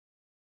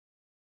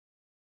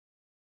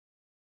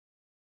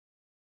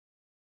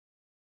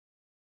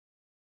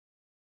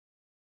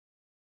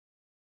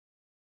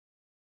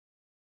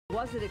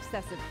was it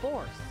excessive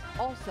force?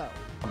 Also,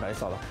 I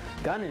saw the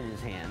gun in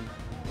his hand.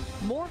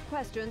 more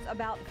questions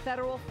about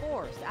federal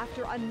force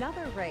after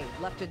another raid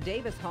left a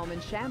Davis home in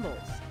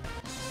shambles.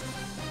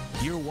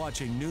 You're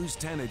watching News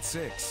 10 at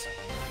 6.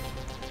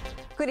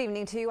 Good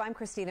evening to you. I'm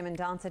Christina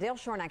Mendonca. Dale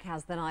Shornack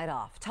has the night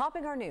off.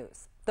 Topping our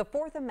news, the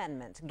Fourth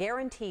Amendment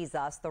guarantees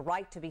us the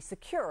right to be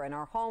secure in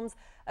our homes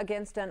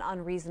against an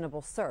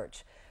unreasonable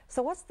search.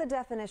 So what's the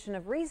definition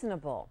of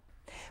reasonable?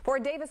 For a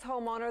Davis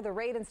homeowner, the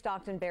raid in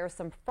Stockton bears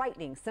some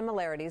frightening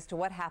similarities to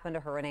what happened to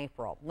her in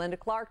April. Linda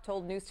Clark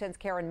told News 10's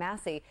Karen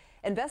Massey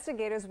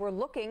investigators were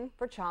looking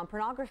for child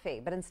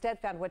pornography, but instead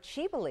found what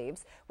she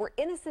believes were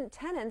innocent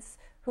tenants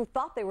who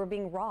thought they were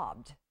being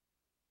robbed.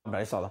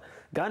 I saw the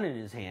gun in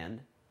his hand,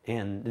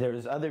 and there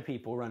was other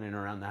people running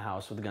around the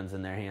house with guns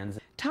in their hands.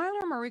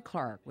 Tyler Murray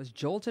Clark was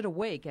jolted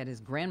awake at his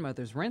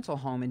grandmother's rental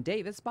home in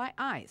Davis by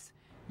ICE,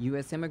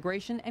 U.S.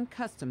 Immigration and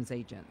Customs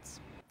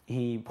agents.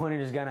 He pointed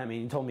his gun at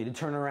me and told me to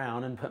turn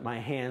around and put my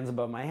hands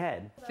above my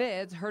head.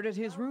 Feds herded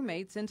his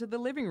roommates into the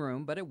living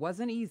room, but it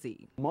wasn't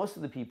easy. Most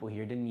of the people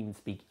here didn't even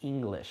speak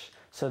English,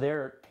 so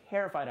they're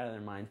terrified out of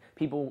their minds.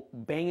 People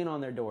banging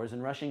on their doors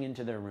and rushing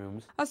into their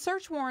rooms. A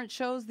search warrant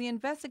shows the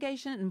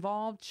investigation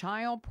involved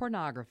child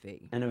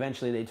pornography. And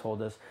eventually they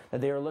told us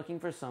that they were looking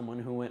for someone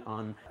who went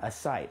on a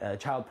site, a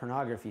child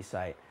pornography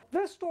site.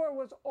 This door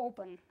was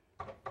open.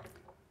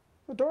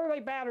 The door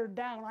they battered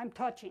down, I'm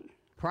touching.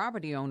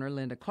 Property owner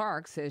Linda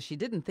Clark says she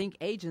didn't think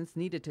agents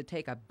needed to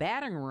take a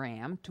battering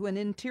ram to an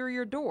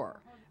interior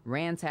door,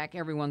 ransack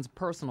everyone's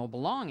personal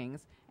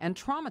belongings, and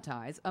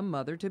traumatize a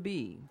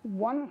mother-to-be.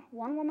 One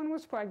woman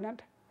was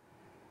pregnant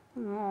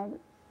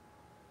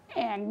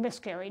and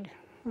miscarried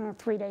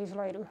 3 days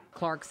later.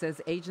 Clark says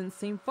agents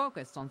seem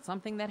focused on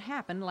something that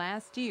happened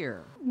last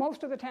year.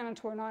 Most of the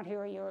tenants were not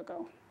here a year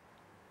ago.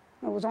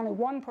 There was only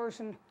one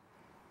person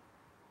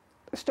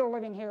still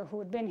living here who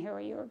had been here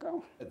a year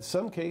ago.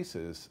 Some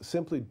cases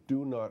simply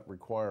do not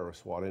require a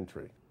SWAT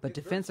entry. But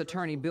defense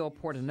attorney Bill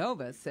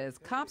Portanova says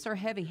cops are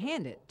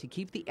heavy-handed to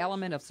keep the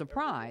element of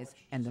surprise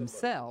and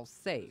themselves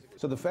safe.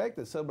 So the fact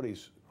that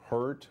somebody's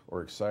hurt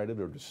or excited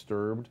or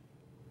disturbed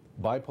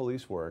by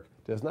police work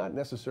does not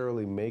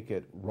necessarily make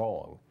it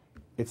wrong.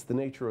 It's the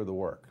nature of the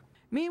work.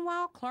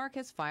 Meanwhile, Clark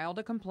has filed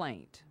a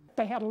complaint.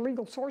 They had a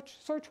legal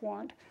search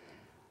warrant.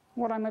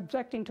 What I'm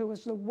objecting to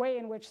is the way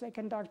in which they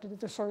conducted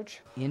the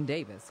search. In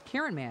Davis,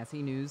 Karen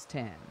Massey, News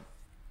 10.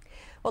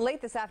 Well, late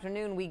this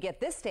afternoon, we get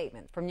this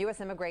statement from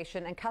U.S.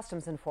 Immigration and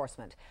Customs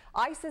Enforcement.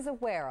 ICE is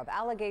aware of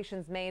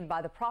allegations made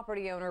by the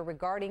property owner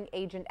regarding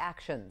agent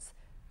actions.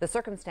 The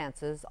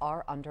circumstances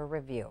are under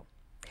review.